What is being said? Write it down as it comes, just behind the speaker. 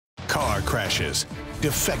car crashes,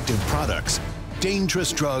 defective products,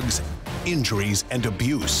 dangerous drugs, injuries, and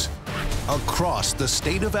abuse. Across the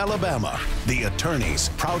state of Alabama, the attorneys,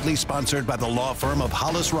 proudly sponsored by the law firm of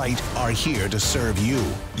Hollis, Wright, are here to serve you.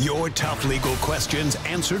 Your tough legal questions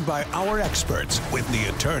answered by our experts with the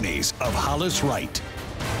attorneys of Hollis, Wright.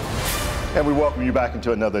 And we welcome you back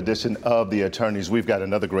into another edition of The Attorneys. We've got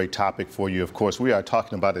another great topic for you. Of course, we are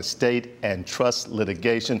talking about estate and trust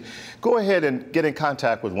litigation. Go ahead and get in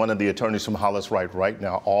contact with one of the attorneys from Hollis Wright right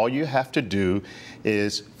now. All you have to do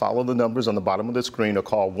is follow the numbers on the bottom of the screen or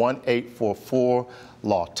call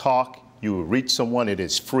 1-844-LAW-TALK. You will reach someone. It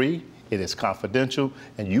is free. It is confidential,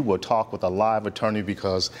 and you will talk with a live attorney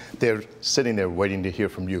because they're sitting there waiting to hear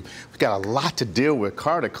from you. We've got a lot to deal with.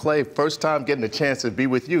 Carter Clay, first time getting a chance to be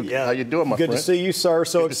with you. Yeah. How you doing, my friend? Good to see you, sir.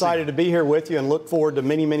 So excited to be here with you and look forward to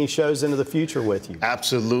many, many shows into the future with you.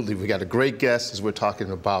 Absolutely. We got a great guest as we're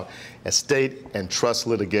talking about estate and trust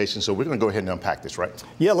litigation. So we're going to go ahead and unpack this, right?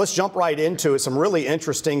 Yeah, let's jump right into it. Some really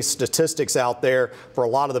interesting statistics out there for a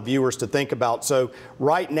lot of the viewers to think about. So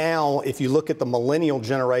right now, if you look at the millennial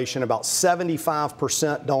generation, about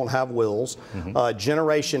 75% don't have wills.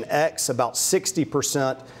 Generation X, about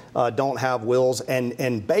 60% don't have wills,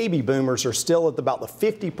 and baby boomers are still at about the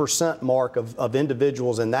 50% mark of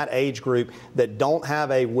individuals in that age group that don't have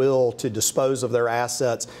a will to dispose of their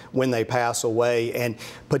assets when they pass away. And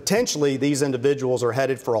potentially these individuals are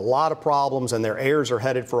headed for a lot of problems, and their heirs are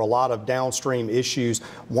headed for a lot of downstream issues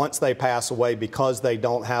once they pass away because they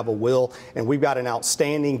don't have a will. And we've got an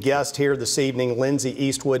outstanding guest here this evening, Lindsay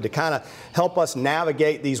Eastwood, to kind of help us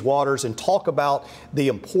navigate these waters and talk about the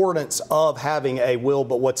importance of having a will.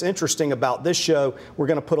 But what's interesting about this show, we're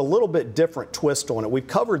going to put a little bit different twist on it. We've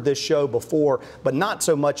covered this show before, but not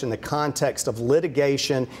so much in the context of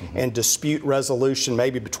litigation and dispute resolution,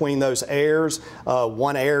 maybe between those heirs.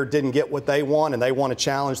 One heir didn't get what they want and they want to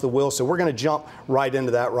challenge the will. So we're going to jump right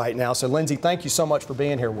into that right now. So Lindsay, thank you so much for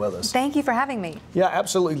being here with us. Thank you for having me. Yeah,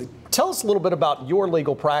 absolutely. Tell us a little bit about your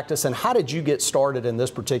legal practice and how did you get started in this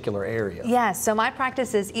particular area? Yes, so my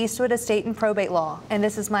practice is Eastwood Estate and Probate Law, and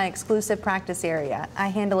this is my exclusive practice area. I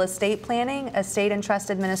handle estate planning, estate and trust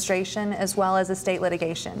administration, as well as estate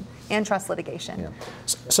litigation and trust litigation. Yeah.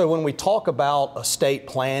 So when we talk about estate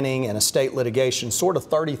planning and estate litigation, sort of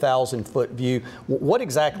 30,000-foot view, what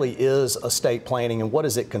exactly is estate planning and what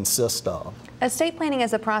does it consist of? Estate planning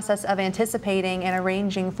is a process of anticipating and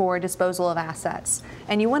arranging for disposal of assets.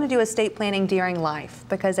 And you want to do estate planning during life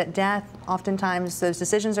because at death, oftentimes those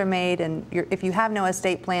decisions are made, and if you have no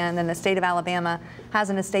estate plan, then the state of Alabama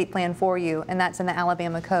has an estate plan for you, and that's in the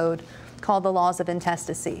Alabama Code called the Laws of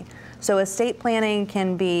Intestacy. So estate planning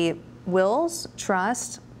can be wills,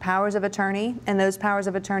 trust, powers of attorney, and those powers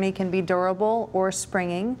of attorney can be durable or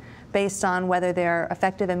springing based on whether they're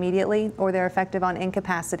effective immediately or they're effective on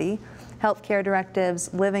incapacity. Healthcare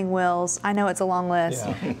directives, living wills, I know it's a long list,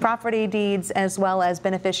 property deeds, as well as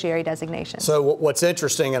beneficiary designations. So what's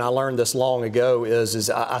interesting, and I learned this long ago,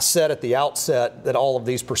 is I said at the outset that all of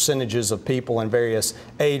these percentages of people in various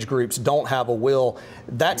age groups don't have a will.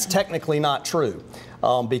 That's technically not true.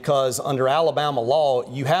 Because under Alabama law,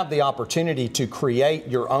 you have the opportunity to create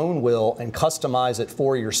your own will and customize it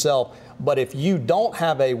for yourself. But if you don't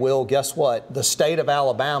have a will, guess what? The state of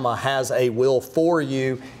Alabama has a will for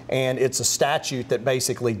you, and it's a statute that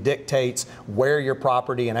basically dictates where your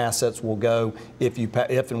property and assets will go if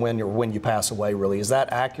and when you pass away, really. Is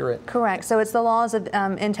that accurate? Correct. So it's the laws of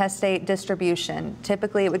intestate distribution.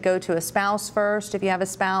 Typically, it would go to a spouse first. If you have a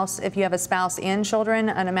spouse and children,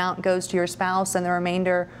 an amount goes to your spouse, and the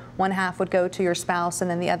remainder, one half would go to your spouse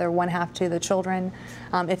and then the other one half to the children.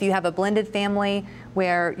 If you have a blended family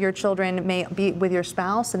where your children may be with your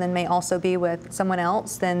spouse and then may also be with someone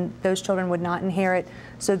else, then those children would not inherit.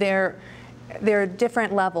 So there are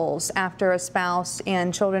different levels after a spouse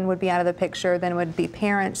and children would be out of the picture. Then it would be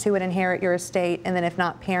parents who would inherit your estate, and then if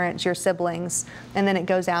not parents, your siblings, and then it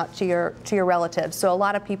goes out to your relatives. So a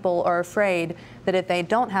lot of people are afraid that if they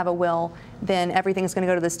don't have a will, then everything's going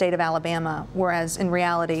to go to the state of Alabama, whereas in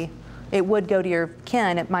reality, it would go to your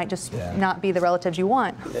kin. It might just not be the relatives you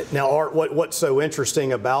want. Now, Art, what's so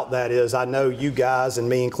interesting about that is I know you guys, and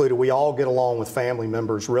me included, we all get along with family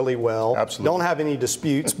members really well. Absolutely. Don't have any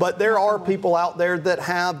disputes, but there are people out there that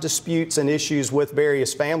have disputes and issues with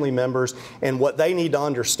various family members, and what they need to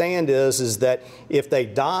understand is that if they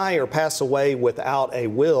die or pass away without a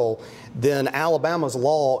will, then Alabama's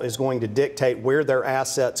law is going to dictate where their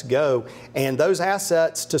assets go, and those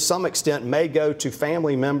assets to some extent may go to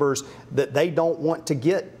family members that they don't want to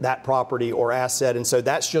get that property or asset. And so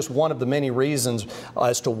that's just one of the many reasons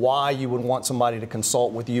as to why you would want somebody to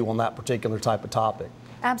consult with you on that particular type of topic.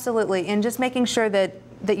 Absolutely, and just making sure that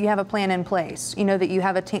that you have a plan in place. You know that you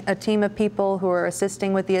have a team of people who are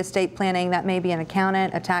assisting with the estate planning. That may be an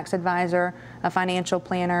accountant, a tax advisor, a financial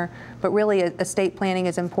planner, but really estate planning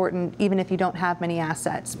is important even if you don't have many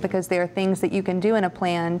assets, because there are things that you can do in a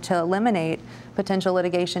plan to eliminate potential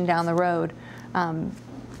litigation down the road.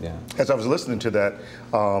 Yeah. As I was listening to that,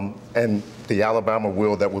 and the Alabama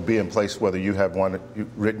will that will be in place, whether you have one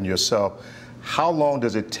written yourself, how long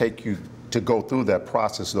does it take you to go through that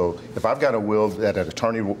process, though? If I've got a will that an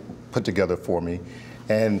attorney will put together for me,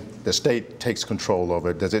 and the state takes control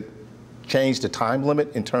over it, does it change the time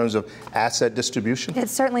limit in terms of asset distribution? It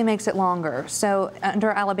certainly makes it longer. So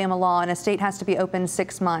under Alabama law, an estate has to be open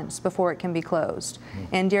 6 months before it can be closed.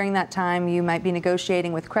 And during that time, you might be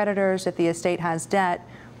negotiating with creditors if the estate has debt.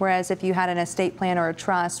 Whereas if you had an estate plan or a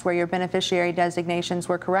trust where your beneficiary designations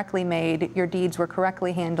were correctly made, your deeds were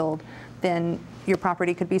correctly handled, then your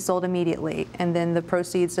property could be sold immediately. And then the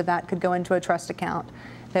proceeds of that could go into a trust account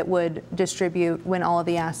that would distribute when all of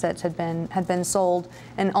the assets had been sold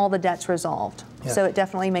and all the debts resolved. Yeah. So it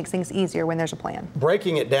definitely makes things easier when there's a plan.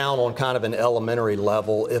 Breaking it down on kind of an elementary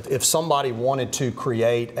level, if somebody wanted to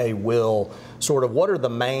create a will, sort of what are the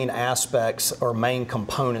main aspects or main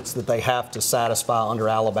components that they have to satisfy under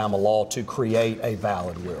Alabama law to create a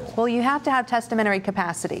valid will? Well, you have to have testamentary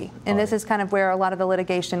capacity, and this is kind of where a lot of the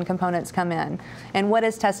litigation components come in. And what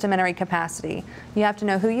is testamentary capacity? You have to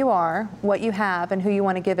know who you are, what you have, and who you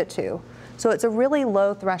want to give it to. So it's a really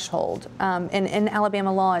low threshold. In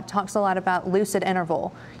Alabama law, it talks a lot about lucid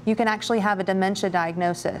interval. You can actually have a dementia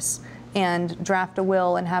diagnosis and draft a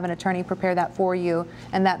will and have an attorney prepare that for you,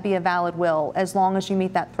 and that be a valid will as long as you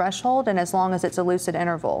meet that threshold and as long as it's a lucid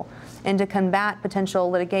interval. And to combat potential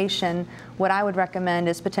litigation, what I would recommend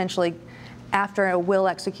is potentially after a will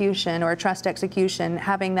execution or a trust execution,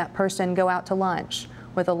 having that person go out to lunch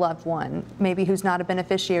with a loved one, maybe who's not a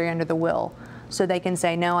beneficiary under the will. So they can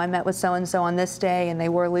say, no, I met with so-and-so on this day and they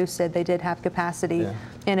were lucid, they did have capacity,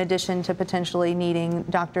 in addition to potentially needing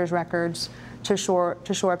doctor's records to shore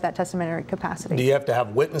up that testamentary capacity. Do you have to have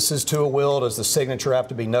witnesses to a will? Does the signature have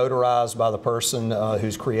to be notarized by the person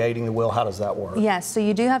who's creating the will? How does that work? Yes, so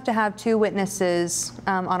you do have to have 2 witnesses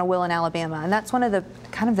on a will in Alabama, and that's one of the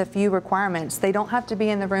kind of the few requirements. They don't have to be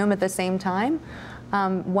in the room at the same time.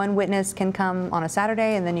 One witness can come on a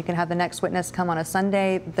Saturday, and then you can have the next witness come on a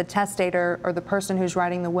Sunday. The testator or the person who's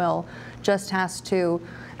writing the will just has to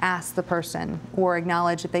ask the person or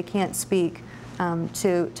acknowledge if they can't speak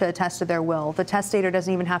to attest to their will. The testator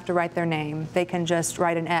doesn't even have to write their name. They can just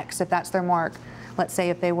write an X if that's their mark. Let's say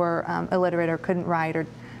if they were illiterate or couldn't write or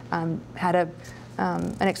had an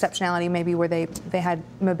exceptionality maybe where they had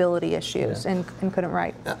mobility issues and couldn't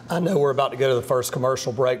write. I know we're about to go to the first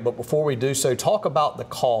commercial break, but before we do so, talk about the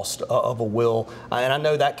cost of a will. And I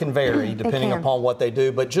know that can vary depending upon what they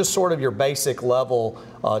do, but just sort of your basic level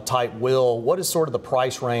type will, what is sort of the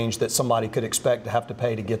price range that somebody could expect to have to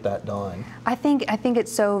pay to get that done? I think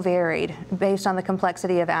it's so varied based on the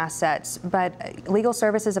complexity of assets, but Legal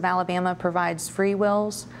Services of Alabama provides free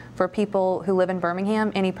wills for people who live in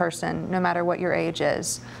Birmingham, any person, no matter what your age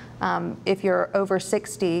is. If you're over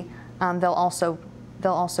 60, they'll also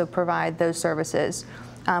provide those services.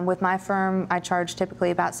 With my firm, I charge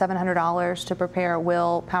typically about $700 to prepare a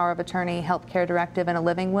will, power of attorney, healthcare directive, and a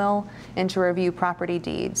living will, and to review property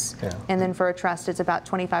deeds. And then for a trust, it's about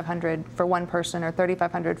 $2,500 for one person or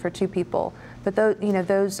 $3,500 for 2 people. But those,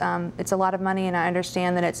 it's a lot of money, and I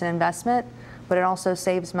understand that it's an investment, but it also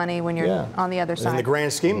saves money when you're on the other side. In the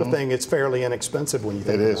grand scheme of things, it's fairly inexpensive when you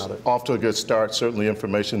think about it. It is. Off to a good start. Certainly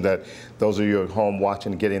information that those of you at home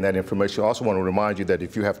watching, getting that information. I also want to remind you that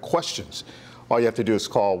if you have questions, all you have to do is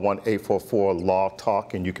call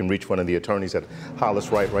 1-844-LAW-TALK, and you can reach one of the attorneys at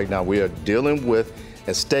Hollis Wright right now. We are dealing with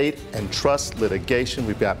estate and trust litigation.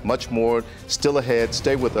 We've got much more still ahead.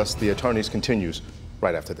 Stay with us. The Attorneys continues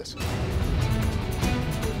right after this.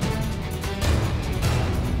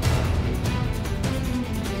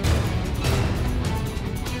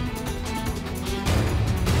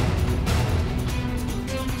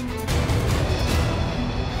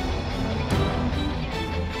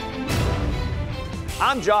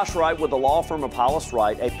 I'm Josh Wright with the law firm of Hollis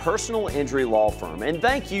Wright, a personal injury law firm, and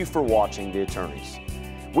thank you for watching The Attorneys.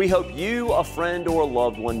 We hope you, a friend, or a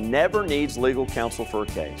loved one never needs legal counsel for a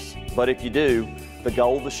case. But if you do, the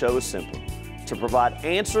goal of the show is simple: to provide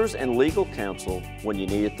answers and legal counsel when you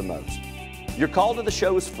need it the most. Your call to the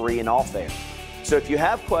show is free and off air. So if you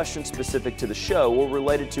have questions specific to the show or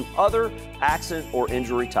related to other accident or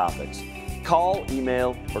injury topics, call,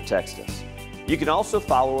 email, or text us. You can also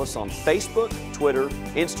follow us on Facebook, Twitter,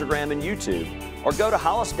 Instagram, and YouTube, or go to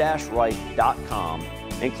hollis-wright.com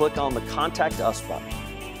and click on the Contact Us button.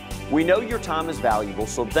 We know your time is valuable,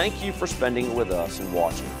 so thank you for spending it with us and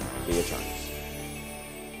watching The Attorneys.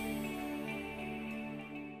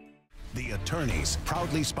 The Attorneys,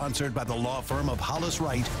 proudly sponsored by the law firm of Hollis,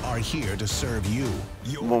 Wright, are here to serve you.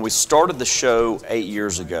 When we started the show 8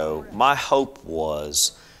 years ago, my hope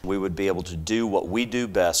was we would be able to do what we do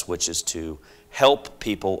best, which is to help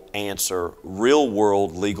people answer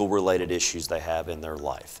real-world legal-related issues they have in their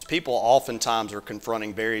life. People oftentimes are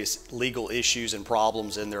confronting various legal issues and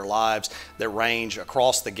problems in their lives that range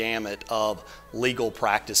across the gamut of legal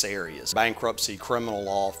practice areas. Bankruptcy, criminal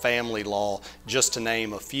law, family law, just to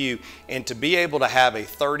name a few. And to be able to have a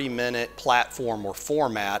 30-minute platform or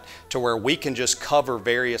format to where we can just cover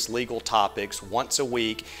various legal topics once a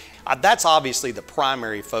week, that's obviously the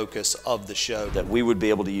primary focus of the show. That we would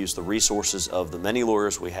be able to use the resources of the many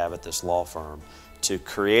lawyers we have at this law firm to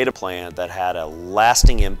create a plan that had a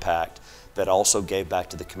lasting impact that also gave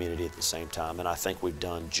back to the community at the same time. And I think we've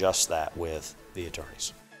done just that with The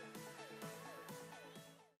Attorneys.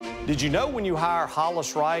 Did you know when you hire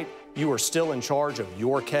Hollis Wright, you are still in charge of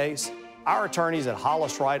your case? Our attorneys at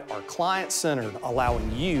Hollis Wright are client-centered,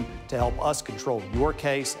 allowing you to help us control your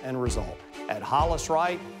case and result. At Hollis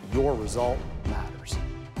Wright, your result matters.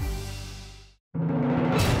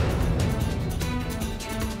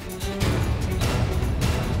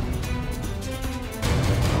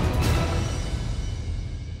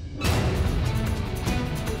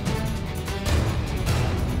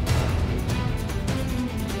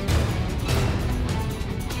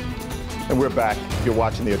 And we're back. You're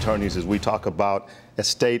watching The Attorneys as we talk about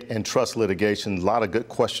estate and trust litigation. A lot of good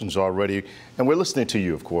questions already. And we're listening to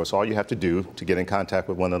you, of course. All you have to do to get in contact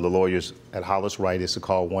with one of the lawyers at Hollis Wright is to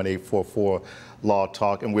call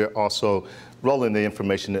 1-844-LAW-TALK. And we're also rolling the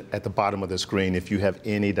information at the bottom of the screen if you have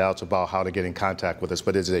any doubts about how to get in contact with us.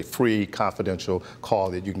 But it's a free, confidential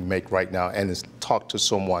call that you can make right now and it's talk to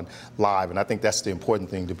someone live. And I think that's the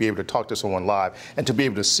important thing, to be able to talk to someone live and to be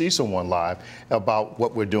able to see someone live about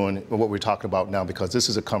what we're doing and what we're talking about now, because this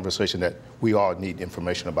is a conversation that we all need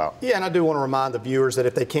information about. Yeah, and I do want to remind the viewers that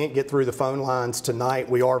if they can't get through the phone lines tonight,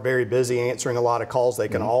 we are very busy answering a lot of calls. They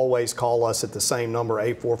can always call us at the same number,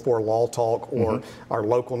 844-LAW-TALK, or our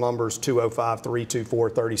local numbers,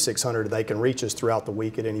 205-324-3600. They can reach us throughout the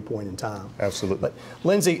week at any point in time. Absolutely. But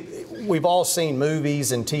Lindsay, we've all seen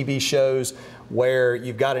movies and TV shows where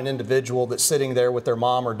you've got an individual that's sitting there with their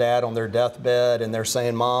mom or dad on their deathbed and they're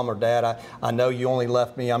saying, Mom or Dad, I know you only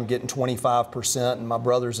left me, I'm getting 25% and my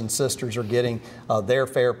brothers and sisters are getting their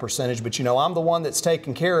fair percentage, but you know, I'm the one that's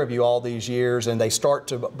taken care of you all these years, and they start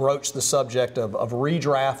to broach the subject of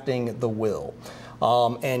redrafting the will.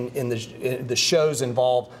 And the shows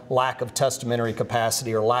involve lack of testamentary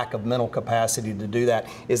capacity or lack of mental capacity to do that.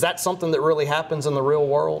 Is that something that really happens in the real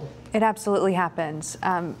world? It absolutely happens.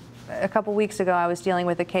 A couple weeks ago, I was dealing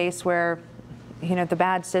with a case where, you know, the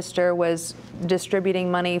bad sister was distributing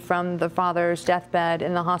money from the father's deathbed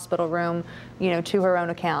in the hospital room, you know, to her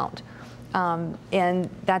own account. And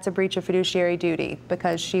that's a breach of fiduciary duty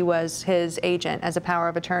because she was his agent as a power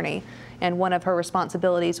of attorney. And one of her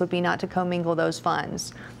responsibilities would be not to commingle those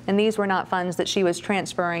funds. And these were not funds that she was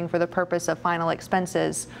transferring for the purpose of final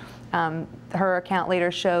expenses. Her account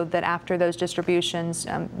later showed that after those distributions,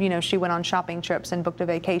 you know, she went on shopping trips and booked a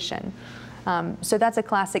vacation. So that's a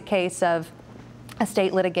classic case of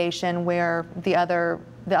estate litigation where the other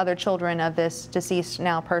children of this deceased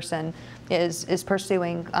now person is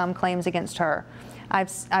pursuing claims against her.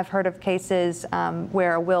 I've heard of cases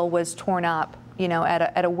where a will was torn up, you know,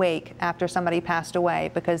 at a wake after somebody passed away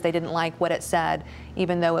because they didn't like what it said,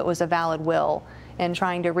 even though it was a valid will. And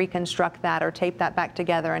trying to reconstruct that or tape that back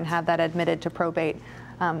together and have that admitted to probate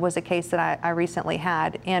was a case that I recently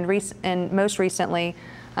had. And most recently,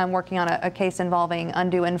 I'm working on a case involving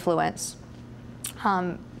undue influence,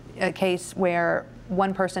 a case where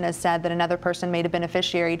one person has said that another person made a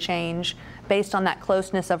beneficiary change based on that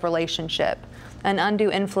closeness of relationship. An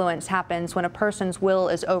undue influence happens when a person's will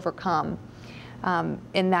is overcome. And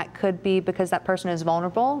that could be because that person is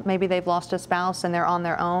vulnerable. Maybe they've lost a spouse and they're on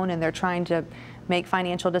their own and they're trying to make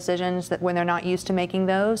financial decisions that when they're not used to making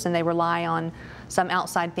those, and they rely on some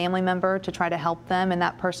outside family member to try to help them, and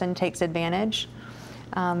that person takes advantage.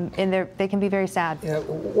 And they can be very sad. Yeah,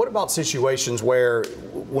 what about situations where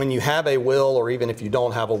when you have a will, or even if you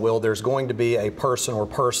don't have a will, there's going to be a person or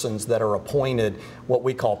persons that are appointed, what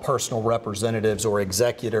we call personal representatives or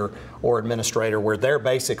executor or administrator, where they're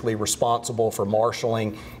basically responsible for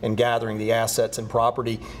marshaling and gathering the assets and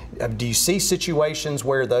property. do you see situations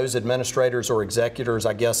where those administrators or executors,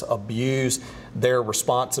 I guess, abuse their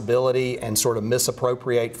responsibility and sort of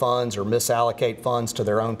misappropriate funds or misallocate funds to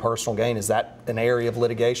their own personal gain? Is that an area of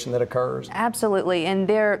litigation that occurs? Absolutely, and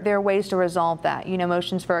there are ways to resolve that. You know,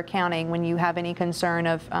 motions for accounting when you have any concern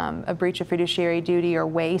of a breach of fiduciary duty or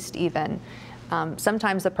waste even.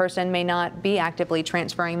 Sometimes the person may not be actively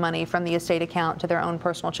transferring money from the estate account to their own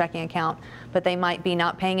personal checking account, but they might be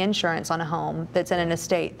not paying insurance on a home that's in an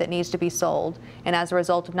estate that needs to be sold. And as a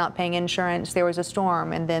result of not paying insurance, there was a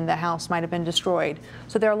storm and then the house might have been destroyed.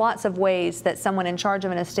 So there are lots of ways that someone in charge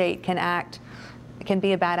of an estate can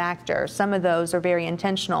be a bad actor. Some of those are very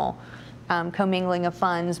intentional. Commingling of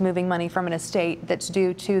funds, moving money from an estate that's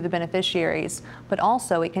due to the beneficiaries, but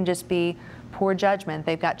also it can just be poor judgment.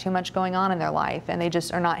 They've got too much going on in their life and they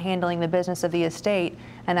just are not handling the business of the estate,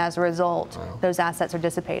 and as a result, those assets are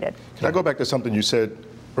dissipated. Can I go back to something you said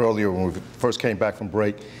earlier when we first came back from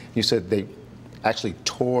break? You said they actually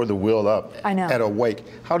tore the will up at a wake.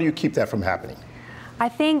 How do you keep that from happening? I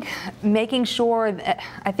think making sure that,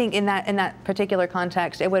 I think in that particular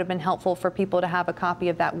context, it would have been helpful for people to have a copy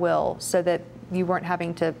of that will so that you weren't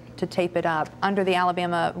having to tape it up. Under the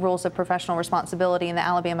Alabama Rules of Professional Responsibility and the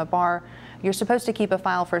Alabama Bar, you're supposed to keep a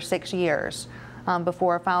file for 6 years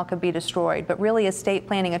before a file could be destroyed. But really, estate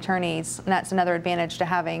planning attorneys, and that's another advantage to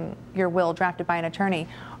having your will drafted by an attorney,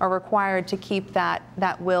 are required to keep that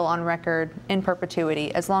will on record in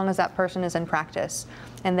perpetuity as long as that person is in practice.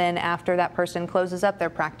 And then after that person closes up their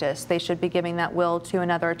practice, they should be giving that will to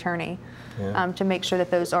another attorney to make sure that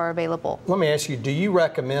those are available. Let me ask you, do you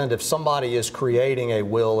recommend if somebody is creating a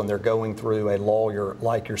will and they're going through a lawyer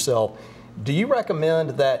like yourself, do you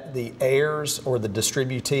recommend that the heirs or the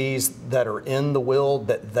distributees that are in the will,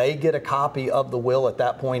 that they get a copy of the will at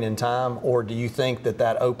that point in time? Or do you think that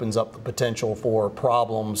that opens up the potential for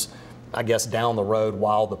problems, I guess, down the road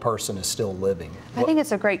while the person is still living? I think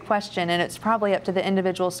it's a great question, and it's probably up to the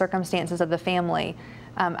individual circumstances of the family.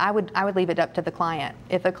 I would leave it up to the client.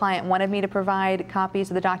 If the client wanted me to provide copies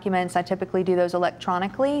of the documents, I typically do those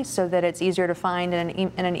electronically so that it's easier to find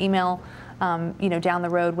in an email down the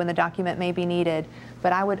road when the document may be needed.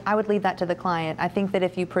 But I would leave that to the client. I think that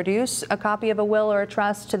if you produce a copy of a will or a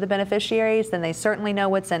trust to the beneficiaries, then they certainly know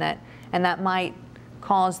what's in it, and that might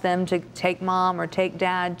cause them to take mom or take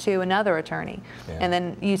dad to another attorney. And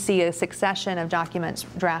then you see a succession of documents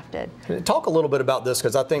drafted. Talk a little bit about this,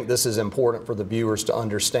 because I think this is important for the viewers to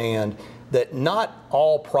understand that not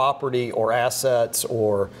all property or assets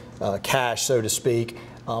or cash, so to speak,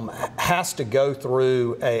 has to go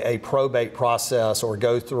through a probate process or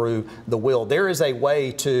go through the will. There is a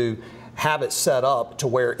way to have it set up to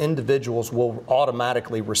where individuals will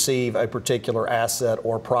automatically receive a particular asset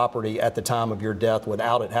or property at the time of your death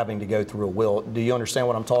without it having to go through a will. Do you understand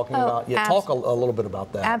what I'm talking about? Yeah, talk a little bit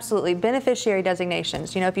about that. Absolutely. Beneficiary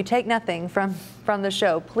designations. You know, if you take nothing from the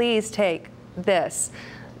show, please take this.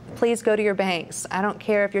 Please go to your banks. I don't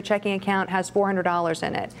care if your checking account has $400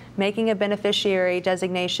 in it. Making a beneficiary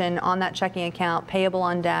designation on that checking account payable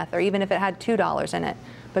on death, or even if it had $2 in it,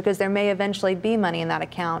 because there may eventually be money in that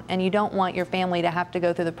account, and you don't want your family to have to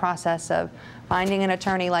go through the process of finding an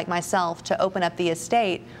attorney like myself to open up the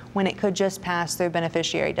estate when it could just pass through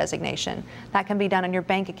beneficiary designation. That can be done on your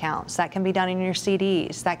bank accounts. That can be done in your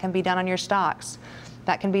CDs. That can be done on your stocks.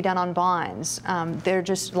 That can be done on bonds. They're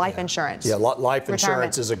just life insurance. Yeah, life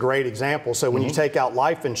insurance is a great example. So when you take out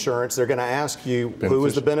life insurance, they're going to ask you who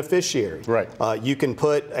is the beneficiary. Right. You can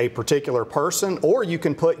put a particular person, or you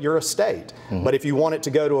can put your estate. But if you want it to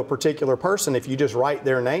go to a particular person, if you just write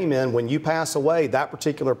their name in, when you pass away, that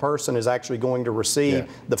particular person is actually going to receive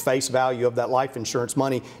the face value of that life insurance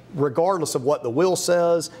money, regardless of what the will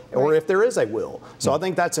says or if there is a will. So I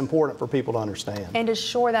think that's important for people to understand. And to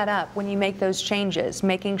shore that up when you make those changes,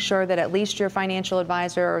 making sure that at least your financial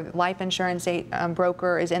advisor or life insurance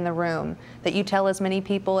broker is in the room, that you tell as many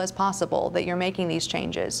people as possible that you're making these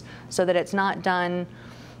changes, so that it's not done,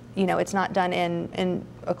 it's not done in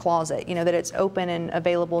a closet, that it's open and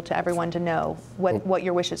available to everyone to know what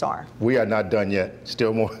your wishes are. We are not done yet.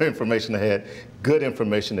 Still more information ahead. Good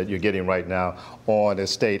information that you're getting right now on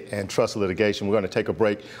estate and trust litigation. We're going to take a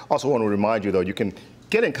break. Also want to remind you, though, you can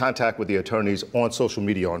get in contact with the attorneys on social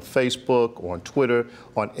media, on Facebook, on Twitter,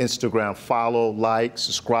 on Instagram. Follow, like,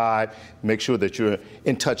 subscribe. Make sure that you're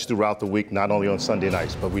in touch throughout the week, not only on Sunday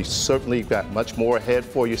nights, but we certainly got much more ahead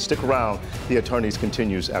for you. Stick around. The Attorneys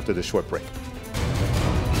continues after this short break.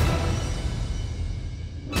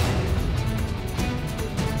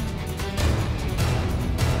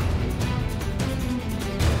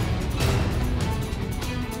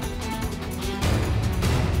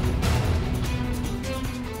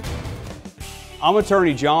 I'm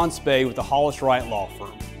attorney John Spade with the Hollis Wright Law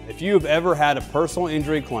Firm. If you have ever had a personal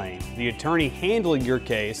injury claim, the attorney handling your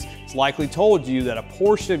case has likely told you that a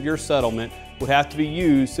portion of your settlement would have to be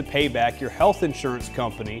used to pay back your health insurance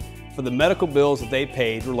company for the medical bills that they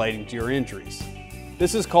paid relating to your injuries.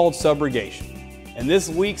 This is called subrogation. In this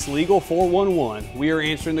week's Legal 411, we are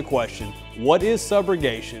answering the question, what is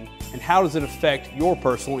subrogation and how does it affect your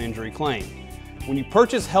personal injury claim? When you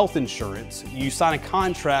purchase health insurance, you sign a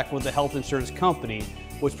contract with the health insurance company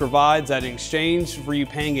which provides that in exchange for you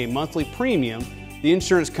paying a monthly premium, the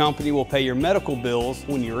insurance company will pay your medical bills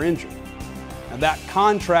when you're injured. Now, that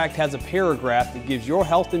contract has a paragraph that gives your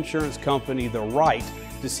health insurance company the right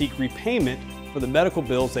to seek repayment for the medical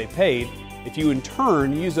bills they paid if you in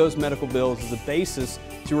turn use those medical bills as a basis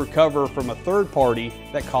to recover from a third party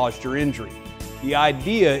that caused your injury. The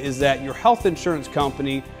idea is that your health insurance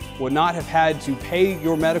company would not have had to pay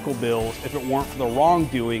your medical bills if it weren't for the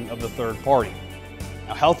wrongdoing of the third party.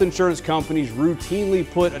 Now, health insurance companies routinely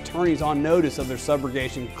put attorneys on notice of their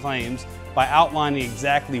subrogation claims by outlining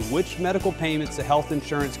exactly which medical payments the health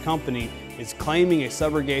insurance company is claiming a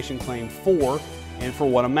subrogation claim for and for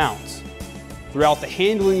what amounts. Throughout the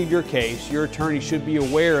handling of your case, your attorney should be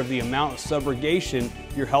aware of the amount of subrogation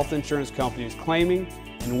your health insurance company is claiming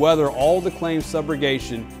and whether all the claimed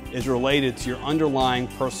subrogation is related to your underlying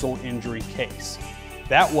personal injury case.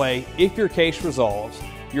 That way, if your case resolves,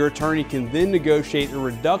 your attorney can then negotiate a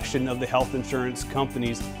reduction of the health insurance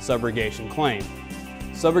company's subrogation claim.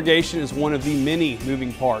 Subrogation is one of the many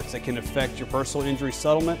moving parts that can affect your personal injury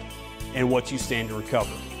settlement and what you stand to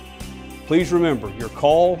recover. Please remember, your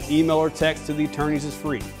call, email, or text to the attorneys is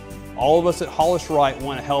free. All of us at Hollis Wright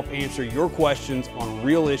want to help answer your questions on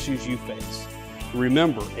real issues you face.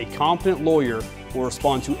 Remember, a competent lawyer will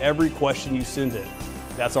respond to every question you send in.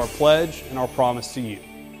 That's our pledge and our promise to you.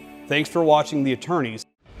 Thanks for watching The Attorneys.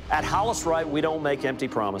 At Hollis Wright, we don't make empty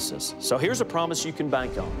promises. So here's a promise you can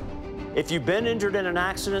bank on. If you've been injured in an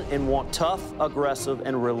accident and want tough, aggressive,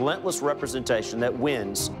 and relentless representation that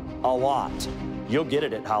wins a lot, you'll get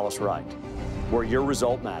it at Hollis Wright, where your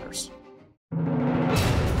result matters.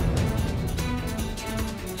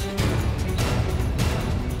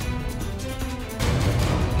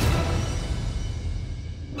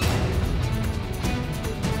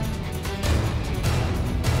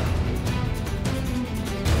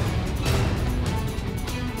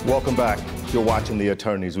 Welcome back. You're watching The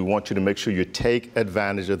Attorneys. We want you to make sure you take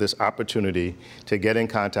advantage of this opportunity to get in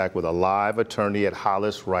contact with a live attorney at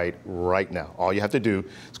Hollis Wright right now. All you have to do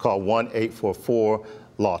is call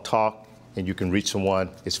 1-844-LAW-TALK, and you can reach someone.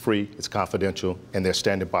 It's free, it's confidential, and they're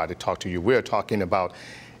standing by to talk to you. We're talking about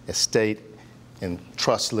estate and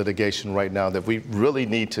trust litigation right now that we really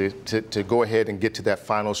need to go ahead and get to that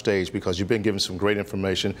final stage because you've been given some great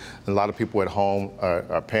information. A lot of people at home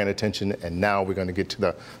are paying attention, and now we're going to get to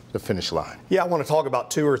the finish line. Yeah, I want to talk about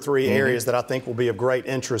 2 or 3 areas that I think will be of great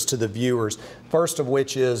interest to the viewers. First of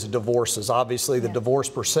which is divorces. Obviously, the divorce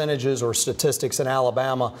percentages or statistics in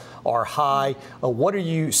Alabama are high. What are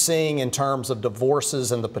you seeing in terms of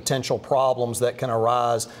divorces and the potential problems that can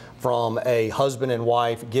arise from a husband and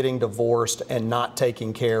wife getting divorced and not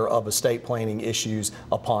taking care of estate planning issues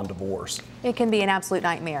upon divorce? It can be an absolute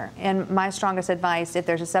nightmare. And my strongest advice, if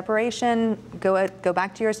there's a separation, go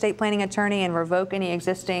back to your estate planning attorney and revoke any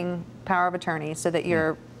existing power of attorney so that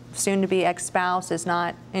your soon-to-be ex-spouse is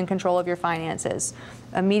not in control of your finances.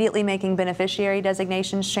 Immediately making beneficiary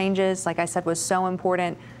designations changes, like I said, was so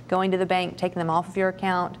important. Going to the bank, taking them off of your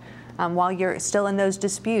account. While you're still in those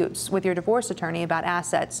disputes with your divorce attorney about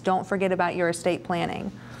assets, don't forget about your estate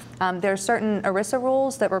planning. There are certain ERISA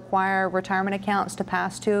rules that require retirement accounts to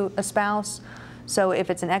pass to a spouse. So if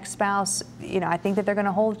it's an ex-spouse, I think that they're going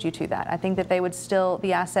to hold you to that. I think that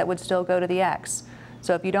the asset would still go to the ex.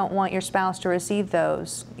 So if you don't want your spouse to receive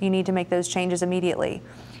those, you need to make those changes immediately.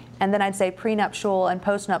 And then I'd say prenuptial and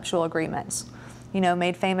postnuptial agreements.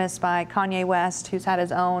 Made famous by Kanye West, who's had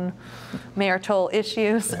his own marital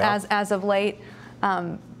issues as of late.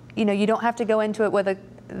 You don't have to go into it with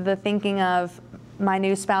the thinking of my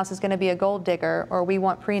new spouse is going to be a gold digger or we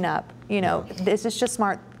want prenup. This is just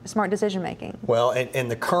smart decision making. Well,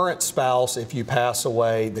 and the current spouse, if you pass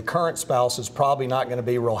away, the current spouse is probably not going to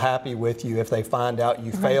be real happy with you if they find out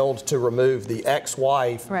you failed to remove the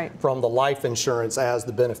ex-wife from the life insurance as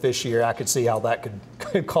the beneficiary. I could see how that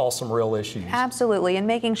could cause some real issues. Absolutely, and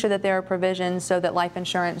making sure that there are provisions so that life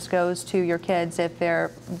insurance goes to your kids if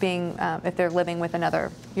they're living with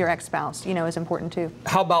your ex-spouse, is important too.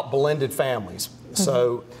 How about blended families?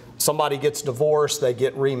 So somebody gets divorced, they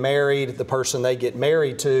get remarried, the person they get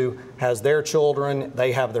married to has their children,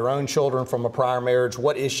 they have their own children from a prior marriage.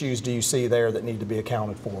 What issues do you see there that need to be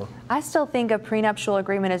accounted for? I still think a prenuptial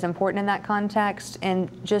agreement is important in that context, and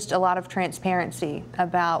just a lot of transparency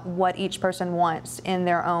about what each person wants in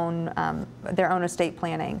their own estate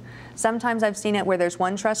planning. Sometimes I've seen it where there's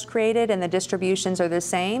one trust created and the distributions are the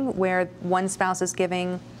same, where one spouse is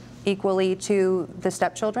giving equally to the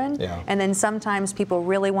stepchildren. Yeah. And then sometimes people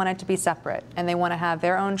really want it to be separate and they want to have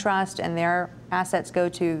their own trust and their assets go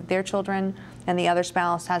to their children and the other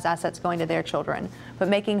spouse has assets going to their children. But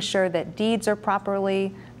making sure that deeds are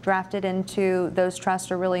properly drafted into those trusts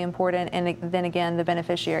are really important, and then again, the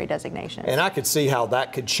beneficiary designation. And I could see how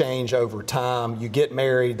that could change over time. You get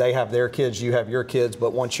married, they have their kids, you have your kids,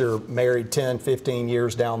 but once you're married 10, 15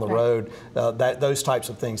 years down the road, those types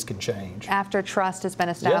of things can change. After trust has been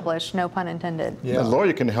established, no pun intended. Yeah. A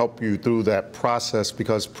lawyer can help you through that process,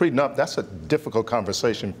 because prenup, that's a difficult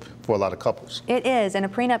conversation for a lot of couples. It is, and a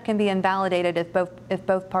prenup can be invalidated if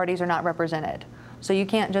both parties are not represented. So you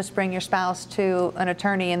can't just bring your spouse to an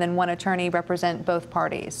attorney and then one attorney represent both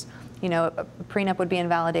parties. You know, a prenup would be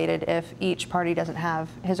invalidated if each party doesn't have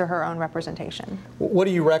his or her own representation. What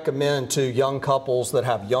do you recommend to young couples that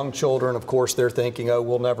have young children? Of course, they're thinking, oh,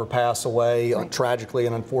 we'll never pass away. Right. Tragically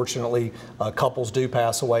and unfortunately, couples do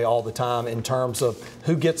pass away all the time, in terms of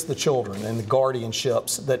who gets the children and the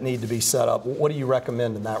guardianships that need to be set up. What do you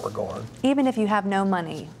recommend in that regard? Even if you have no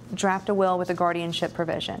money, draft a will with a guardianship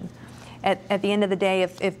provision. At the end of the day,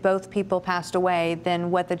 if both people passed away,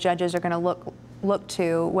 then what the judges are going to look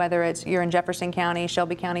to, whether it's you're in Jefferson County,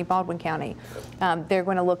 Shelby County, Baldwin County, they're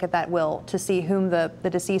going to look at that will to see whom the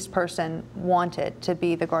deceased person wanted to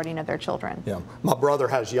be the guardian of their children. Yeah, my brother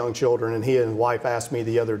has young children, and he and his wife asked me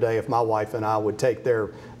the other day if my wife and I would take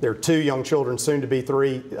their 2 young children, soon to be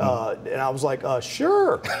 3, and I was like,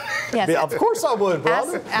 sure. Yes, of course I would,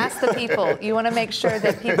 brother. Ask the people. You want to make sure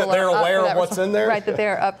that people they're are aware up for of what's in there. Right, that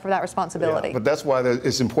they're up for that responsibility. Yeah, but that's why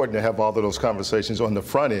it's important to have all of those conversations on the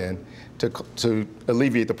front end to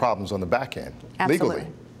alleviate the problems on the back end. Absolutely.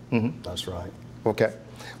 Legally. That's right. Okay.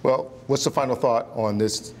 Well, what's the final thought on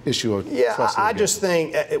this issue of trust? I just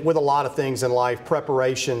think with a lot of things in life,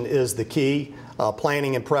 preparation is the key.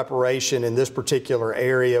 Planning and preparation in this particular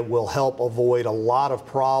area will help avoid a lot of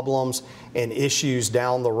problems and issues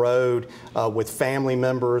down the road with family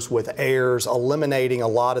members, with heirs, eliminating a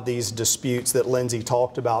lot of these disputes that Lindsay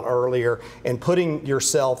talked about earlier, and putting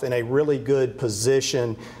yourself in a really good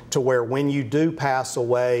position to where when you do pass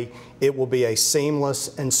away, it will be a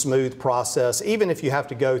seamless and smooth process. Even if you have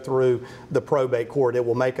to go through the probate court, it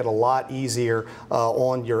will make it a lot easier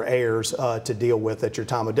on your heirs to deal with at your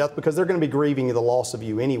time of death, because they're going to be grieving the loss of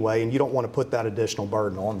you anyway, and you don't want to put that additional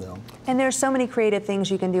burden on them. And there's so many creative things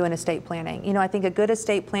you can do in estate planning. You know, I think a good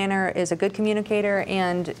estate planner is a good communicator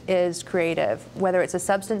and is creative. Whether it's a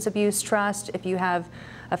substance abuse trust, if you have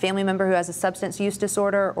a family member who has a substance use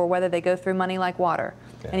disorder, or whether they go through money like water.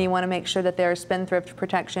 Yeah. And you want to make sure that there are spendthrift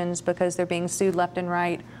protections because they're being sued left and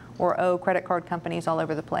right, or owe credit card companies all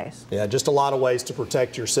over the place. Yeah, just a lot of ways to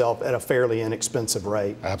protect yourself at a fairly inexpensive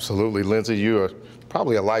rate. Absolutely. Lindsay, you are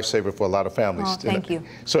probably a lifesaver for a lot of families. Oh, thank you.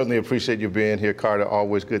 Certainly appreciate you being here, Carter.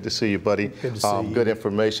 Always good to see you, buddy. Good to see you. Good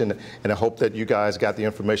information, and I hope that you guys got the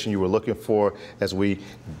information you were looking for as we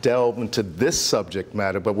delve into this subject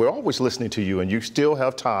matter. But we're always listening to you, and you still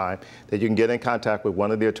have time that you can get in contact with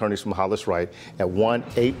one of the attorneys from Hollis Wright at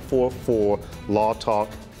 1-844-LAW-TALK.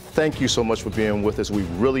 Thank you so much for being with us. We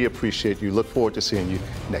really appreciate you. Look forward to seeing you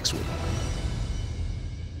next week.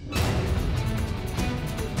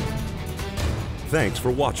 Thanks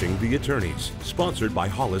for watching The Attorneys, sponsored by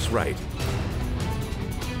Hollis Wright.